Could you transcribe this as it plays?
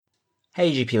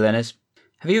Hey GP learners,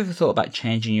 have you ever thought about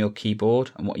changing your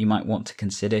keyboard and what you might want to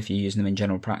consider if you're using them in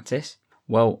general practice?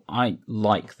 Well, I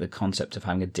like the concept of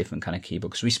having a different kind of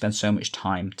keyboard because we spend so much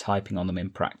time typing on them in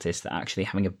practice that actually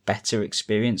having a better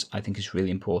experience I think is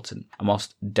really important. And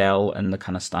whilst Dell and the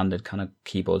kind of standard kind of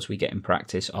keyboards we get in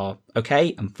practice are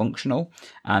okay and functional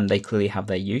and they clearly have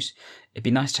their use, it'd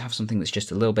be nice to have something that's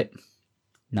just a little bit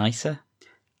nicer,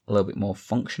 a little bit more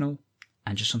functional,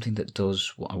 and just something that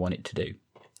does what I want it to do.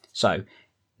 So,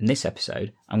 in this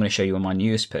episode, I'm going to show you one of my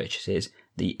newest purchases,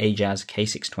 the Ajaz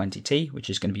K620T, which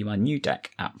is going to be my new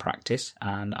deck at practice,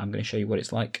 and I'm going to show you what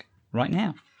it's like right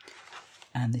now.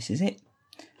 And this is it.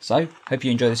 So, hope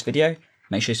you enjoy this video.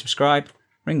 Make sure you subscribe,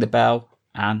 ring the bell,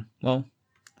 and, well,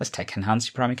 let's tech enhance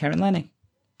your primary care and learning.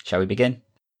 Shall we begin?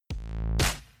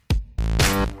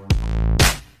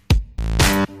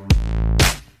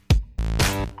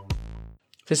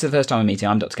 If this is the first time I'm meeting,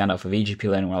 I'm Dr. Gandalf of EGP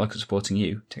Learning, where I look at supporting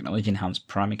you, technology-enhanced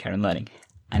primary care and learning.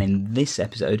 And in this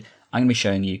episode, I'm going to be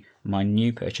showing you my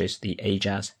new purchase, the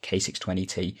Ajaz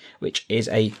K620T, which is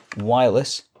a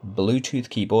wireless Bluetooth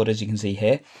keyboard, as you can see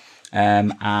here.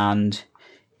 And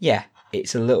yeah,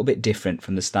 it's a little bit different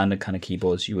from the standard kind of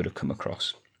keyboards you would have come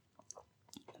across.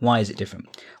 Why is it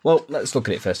different? Well, let's look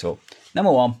at it first of all.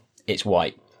 Number one, it's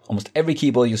white. Almost every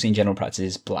keyboard you'll see in general practice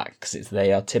is black because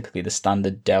they are typically the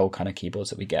standard Dell kind of keyboards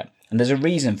that we get. And there's a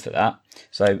reason for that.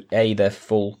 So A, they're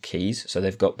full keys, so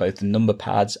they've got both the number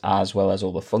pads as well as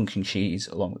all the function keys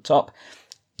along the top.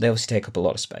 They obviously take up a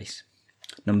lot of space.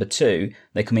 Number two,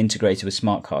 they come integrated with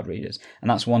smart card readers, and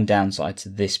that's one downside to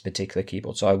this particular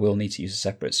keyboard. So I will need to use a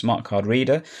separate smart card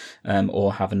reader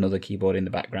or have another keyboard in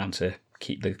the background to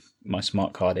keep my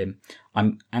smart card in.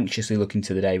 I'm anxiously looking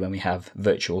to the day when we have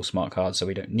virtual smart cards, so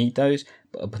we don't need those,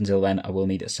 but up until then I will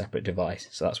need a separate device,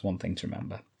 so that's one thing to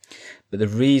remember. But the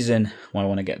reason why I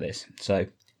want to get this, so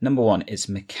number one, it's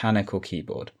mechanical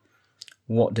keyboard.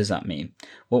 What does that mean?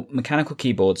 Well, mechanical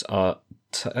keyboards are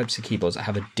types of keyboards that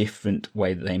have a different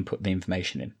way that they input the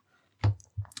information in.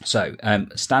 So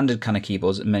standard kind of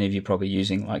keyboards that many of you are probably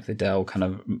using, like the Dell kind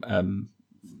of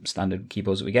standard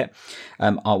keyboards that we get,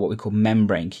 are what we call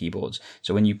membrane keyboards.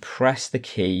 So when you press the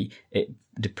key, it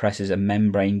depresses a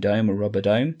membrane dome, a rubber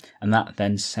dome, and that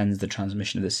then sends the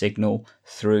transmission of the signal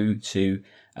through to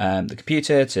the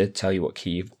computer to tell you what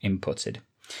key you've inputted.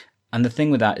 And the thing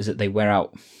with that is that they wear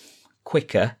out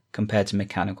quicker compared to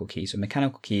mechanical keys. So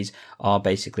mechanical keys are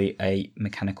basically a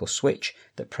mechanical switch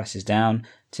that presses down,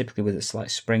 typically with a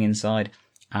slight spring inside,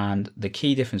 and the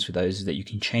key difference with those is that you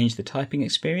can change the typing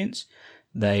experience.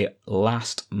 They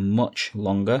last much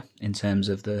longer in terms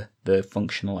of the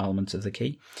functional element of the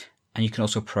key. And you can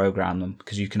also program them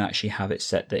because you can actually have it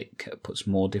set that it puts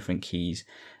more different keys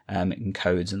in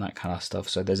codes and that kind of stuff.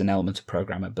 So there's an element of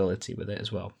programmability with it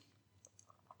as well.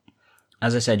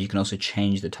 As I said, you can also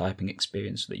change the typing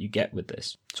experience that you get with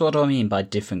this. So what do I mean by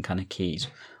different kind of keys?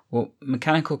 Well,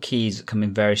 mechanical keys come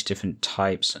in various different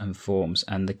types and forms.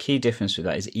 And the key difference with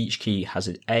that is each key has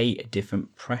a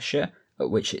different pressure at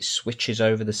which it switches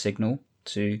over the signal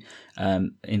to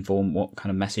inform what kind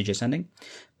of message you're sending,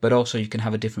 but also you can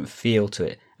have a different feel to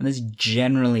it. And there's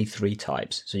generally three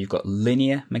types. So you've got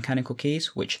linear mechanical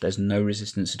keys, which there's no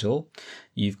resistance at all.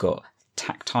 You've got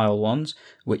tactile ones,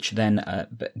 which then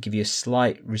give you a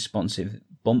slight responsive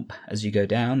bump as you go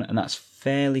down, and that's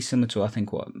fairly similar to I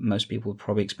think what most people would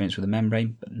probably experience with a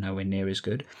membrane, but nowhere near as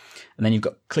good. And then you've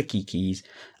got clicky keys,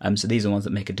 so these are the ones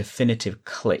that make a definitive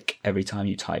click every time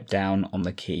you type down on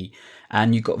the key,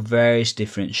 and you've got various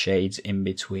different shades in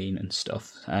between and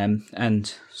stuff.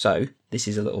 And so this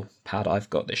is a little pad I've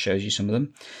got that shows you some of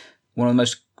them. One of the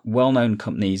most well-known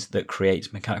companies that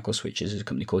creates mechanical switches is a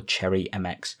company called Cherry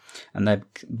MX, and they're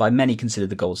by many considered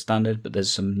the gold standard, but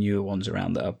there's some newer ones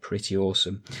around that are pretty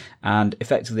awesome, and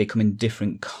effectively they come in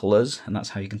different colors, and that's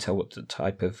how you can tell what the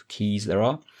type of keys there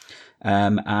are.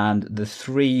 And the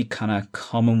three kind of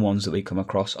common ones that we come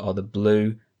across are the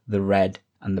blue, the red,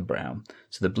 and the brown.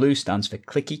 So the blue stands for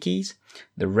clicky keys,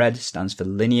 the red stands for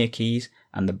linear keys,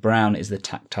 and the brown is the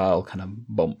tactile kind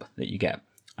of bump that you get.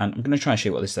 And I'm going to try and show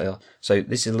you what this is. So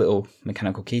this is a little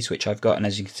mechanical key switch I've got, and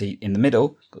as you can see in the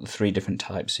middle, got the three different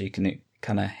types, so you can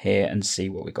kind of hear and see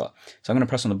what we've got. So I'm going to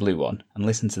press on the blue one and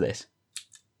listen to this.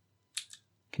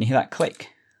 Can you hear that click?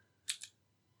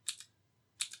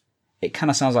 It kind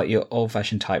of sounds like your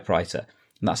old-fashioned typewriter,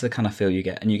 and that's the kind of feel you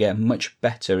get. And you get a much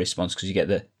better response because you get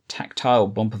the tactile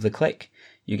bump of the click,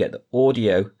 you get the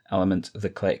audio element of the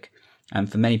click,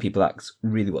 and for many people that's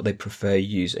really what they prefer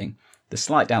using. The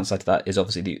slight downside to that is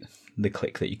obviously the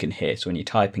click that you can hear. So when you're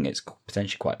typing, it's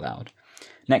potentially quite loud.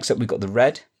 Next up, we've got the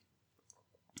red.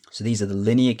 So these are the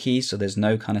linear keys, so there's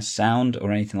no kind of sound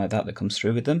or anything like that that comes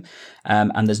through with them.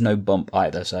 And there's no bump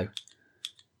either, so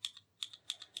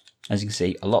as you can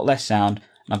see, a lot less sound.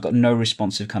 I've got no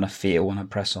responsive kind of feel when I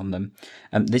press on them.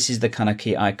 This is the kind of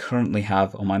key I currently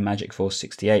have on my Magic Force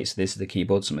 68. So this is the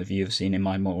keyboard some of you have seen in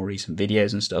my more recent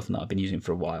videos and stuff, and that I've been using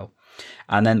for a while.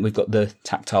 And then we've got the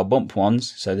tactile bump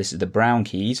ones. So this is the brown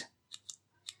keys.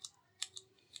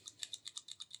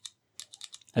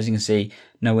 As you can see,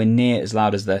 nowhere near as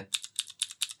loud as the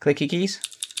clicky keys,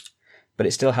 but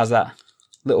it still has that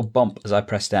little bump as I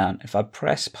press down. If I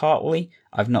press partly,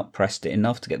 I've not pressed it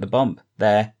enough to get the bump.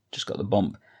 There, just got the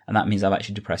bump, and that means I've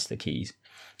actually depressed the keys.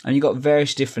 And you've got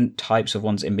various different types of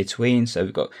ones in between. So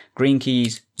we've got green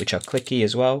keys, which are clicky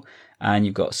as well, and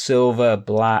you've got silver,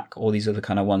 black, all these other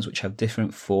kind of ones which have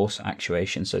different force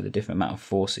actuation, so the different amount of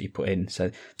force that you put in.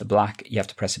 So the black, you have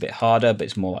to press a bit harder, but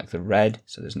it's more like the red,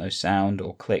 so there's no sound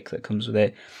or click that comes with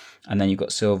it. And then you've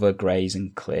got silver, greys,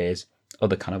 and clears,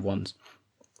 other kind of ones.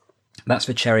 That's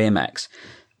for Cherry MX.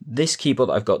 This keyboard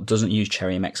that I've got doesn't use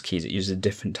Cherry MX keys, it uses a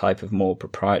different type of more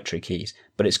proprietary keys,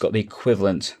 but it's got the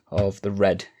equivalent of the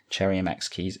red Cherry MX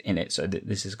keys in it. So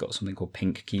this has got something called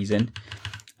pink keys in,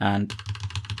 and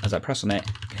as I press on it,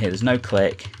 you can hear there's no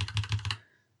click.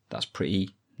 That's pretty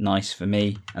nice for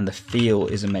me, and the feel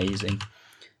is amazing.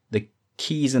 The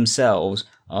keys themselves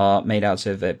are made out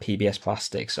of PBS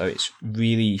plastic, so it's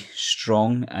really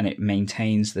strong and it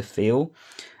maintains the feel.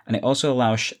 And it also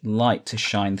allows light to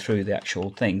shine through the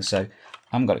actual thing. So I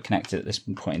haven't got it connected at this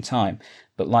point in time,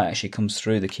 but light actually comes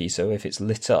through the key. So if it's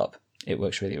lit up, it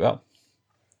works really well.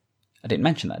 I didn't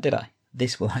mention that, did I?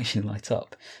 This will actually light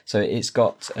up. So it's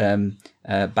got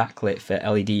backlit for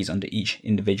LEDs under each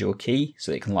individual key,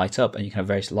 so it can light up, and you can have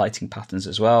various lighting patterns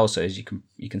as well. So as you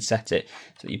can set it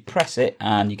so that you press it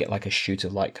and you get like a shoot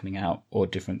of light coming out, or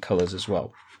different colors as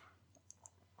well.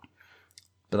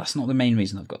 But that's not the main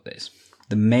reason I've got this.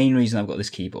 The main reason I've got this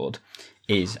keyboard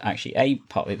is actually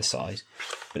partly the size,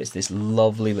 but it's this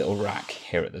lovely little rack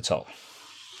here at the top.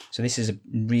 So this is a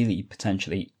really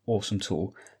potentially awesome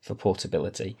tool for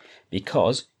portability,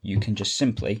 because you can just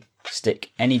simply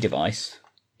stick any device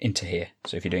into here.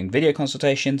 So if you're doing video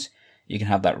consultations, you can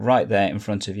have that right there in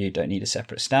front of you, don't need a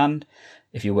separate stand.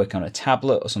 If you're working on a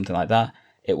tablet or something like that,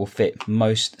 it will fit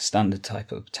most standard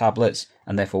type of tablets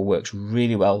and therefore works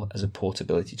really well as a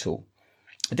portability tool.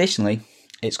 Additionally,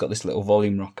 it's got this little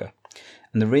volume rocker.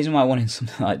 And the reason why I wanted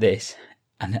something like this,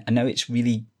 and I know it's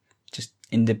really just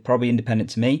probably independent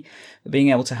to me, but being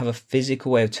able to have a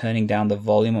physical way of turning down the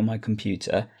volume on my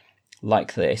computer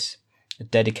like this, a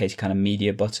dedicated kind of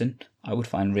media button, I would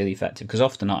find really effective, because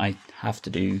often I have to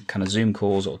do kind of Zoom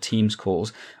calls or Teams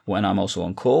calls when I'm also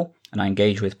on call, and I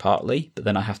engage with partly, but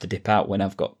then I have to dip out when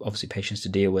I've got obviously patients to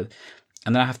deal with,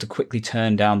 and then I have to quickly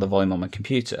turn down the volume on my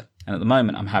computer. And at the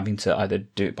moment, I'm having to either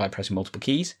do it by pressing multiple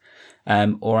keys,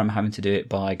 or I'm having to do it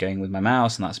by going with my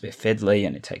mouse, and that's a bit fiddly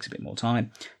and it takes a bit more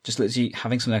time. Just literally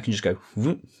having something I can just go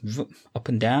whoop, whoop, up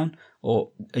and down, or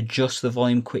adjust the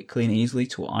volume quickly and easily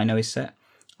to what I know is set.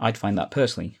 I'd find that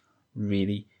personally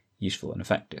really useful and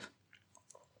effective.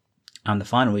 And the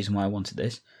final reason why I wanted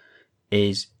this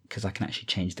is because I can actually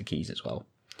change the keys as well.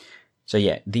 So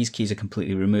yeah, these keys are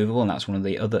completely removable, and that's one of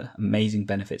the other amazing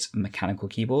benefits of mechanical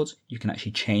keyboards. You can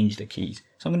actually change the keys.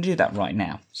 So I'm going to do that right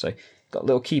now. So got a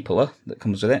little key puller that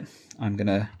comes with it. I'm going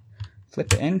to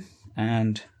flip it in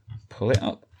and pull it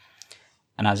up.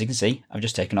 And as you can see, I've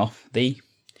just taken off the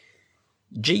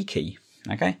G key.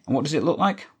 Okay, and what does it look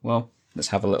like? Well, let's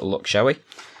have a little look, shall we?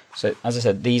 So as I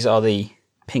said, these are the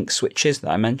pink switches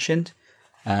that I mentioned.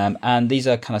 And these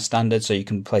are kind of standard, so you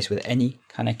can replace with any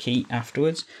kind of key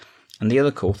afterwards. And the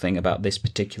other cool thing about this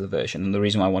particular version, and the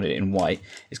reason why I wanted it in white,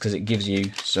 is because it gives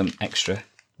you some extra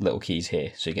little keys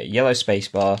here. So you get a yellow space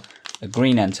bar, a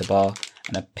green enter bar,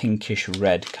 and a pinkish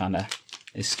red kind of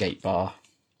escape bar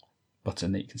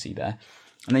button that you can see there.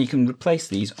 And then you can replace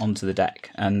these onto the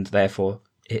deck, and therefore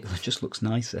it just looks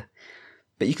nicer.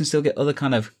 But you can still get other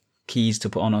kind of keys to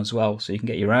put on as well. So you can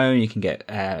get your own, you can get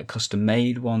custom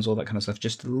made ones, all that kind of stuff,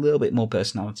 just a little bit more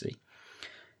personality.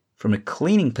 From a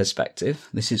cleaning perspective,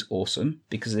 this is awesome,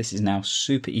 because this is now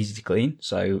super easy to clean.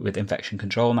 So with infection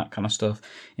control and that kind of stuff,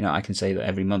 you know, I can say that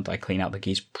every month I clean out the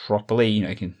keys properly. You know,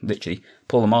 you can literally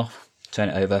pull them off, turn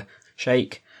it over,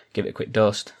 shake, give it a quick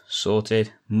dust,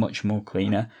 sorted, much more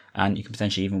cleaner. And you can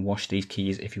potentially even wash these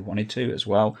keys if you wanted to as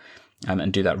well,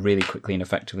 and do that really quickly and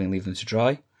effectively and leave them to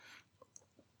dry.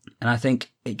 And I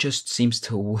think it just seems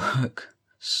to work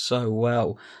so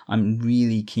well. I'm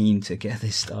really keen to get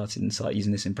this started and start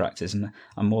using this in practice, and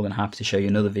I'm more than happy to show you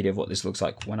another video of what this looks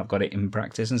like when I've got it in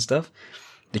practice and stuff.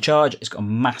 The charge, it's got a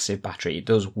massive battery. It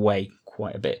does weigh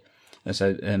quite a bit. And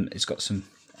so it's got some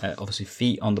obviously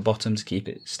feet on the bottom to keep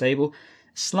it stable.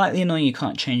 Slightly annoying, you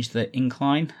can't change the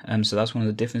incline, so that's one of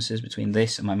the differences between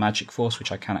this and my Magic Force, which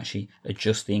I can actually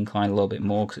adjust the incline a little bit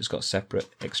more because it's got separate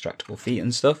extractable feet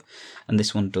and stuff, and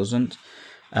this one doesn't.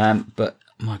 But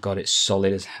my god, it's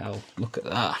solid as hell. Look at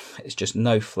that. It's just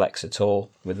no flex at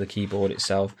all with the keyboard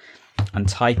itself, and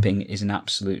typing is an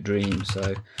absolute dream.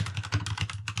 So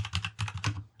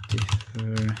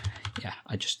yeah,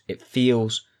 it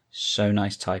feels so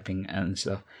nice typing and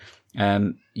stuff.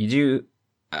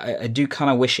 I do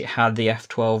kind of wish it had the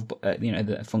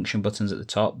F12, the function buttons at the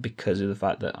top, because of the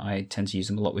fact that I tend to use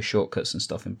them a lot with shortcuts and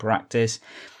stuff in practice.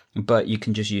 But you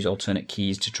can just use alternate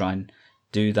keys to try and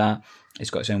do that. It's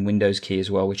got its own Windows key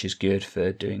as well, which is good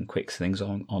for doing quick things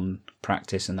on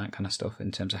practice and that kind of stuff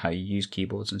in terms of how you use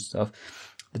keyboards and stuff.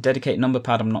 The dedicated number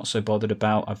pad I'm not so bothered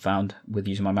about. I've found with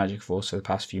using my Magic Force for the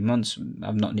past few months,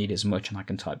 I've not needed as much, and I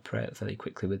can type fairly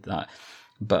quickly with that.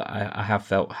 But I have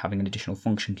felt having an additional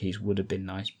function keys would have been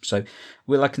nice. So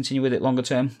will I continue with it longer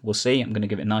term? We'll see. I'm going to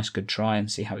give it a nice good try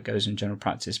and see how it goes in general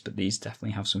practice, but these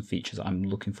definitely have some features that I'm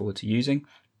looking forward to using.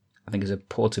 I think as a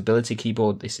portability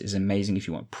keyboard, this is amazing if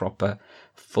you want proper,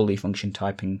 fully function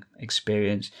typing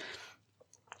experience.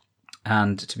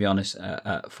 And to be honest,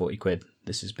 at 40 quid,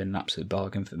 this has been an absolute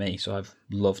bargain for me. So I've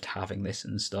loved having this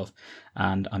and stuff,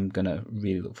 and I'm going to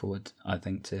really look forward, I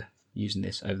think, to using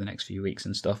this over the next few weeks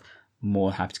and stuff.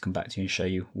 More happy to come back to you and show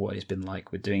you what it's been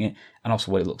like with doing it, and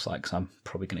also what it looks like, because I'm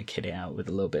probably going to kit it out with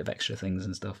a little bit of extra things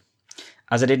and stuff.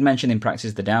 As I did mention in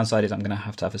practice, the downside is I'm going to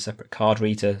have a separate card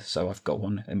reader, so I've got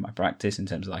one in my practice in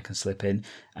terms of I can slip in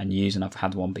and use, and I've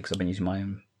had one because I've been using my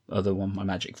own other one, my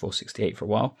Magic Force 68, for a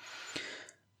while.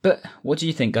 But what do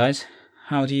you think, guys?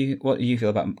 What do you feel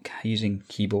about using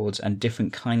keyboards and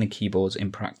different kind of keyboards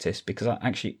in practice? Because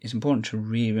actually, it's important to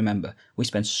really remember we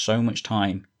spend so much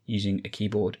time using a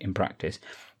keyboard in practice,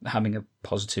 having a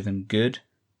positive and good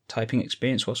typing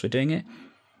experience whilst we're doing it,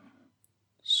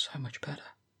 so much better.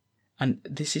 And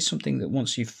this is something that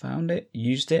once you've found it,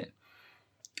 used it,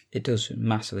 it does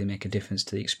massively make a difference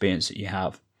to the experience that you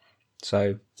have.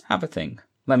 So have a think.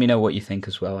 Let me know what you think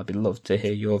as well. I'd love to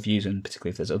hear your views, and particularly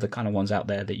if there's other kind of ones out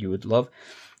there that you would love.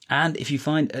 And if you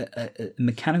find a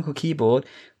mechanical keyboard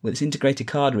with its integrated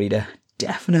card reader,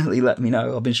 definitely let me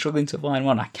know. I've been struggling to find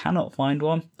one. I cannot find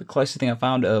one. The closest thing I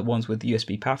found are ones with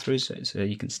USB pass-throughs, so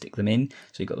you can stick them in,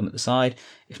 so you've got them at the side.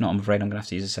 If not, I'm afraid I'm going to have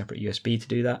to use a separate USB to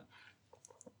do that.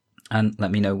 And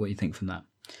let me know what you think from that.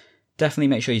 Definitely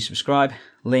make sure you subscribe.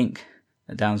 Link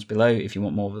down below if you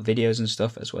want more of the videos and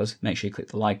stuff, as well as make sure you click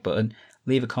the like button.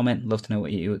 Leave a comment. Love to know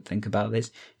what you would think about this.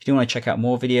 If you do want to check out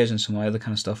more videos and some of my other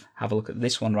kind of stuff, have a look at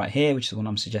this one right here, which is the one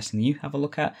I'm suggesting you have a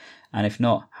look at. And if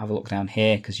not, have a look down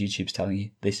here, because YouTube's telling you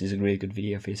this is a really good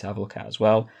video for you to have a look at as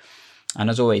well. And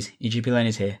as always, EGP Learning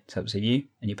is here to help save you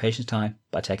and your patients time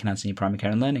by taking hands in your primary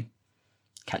care and learning.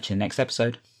 Catch you in the next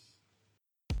episode.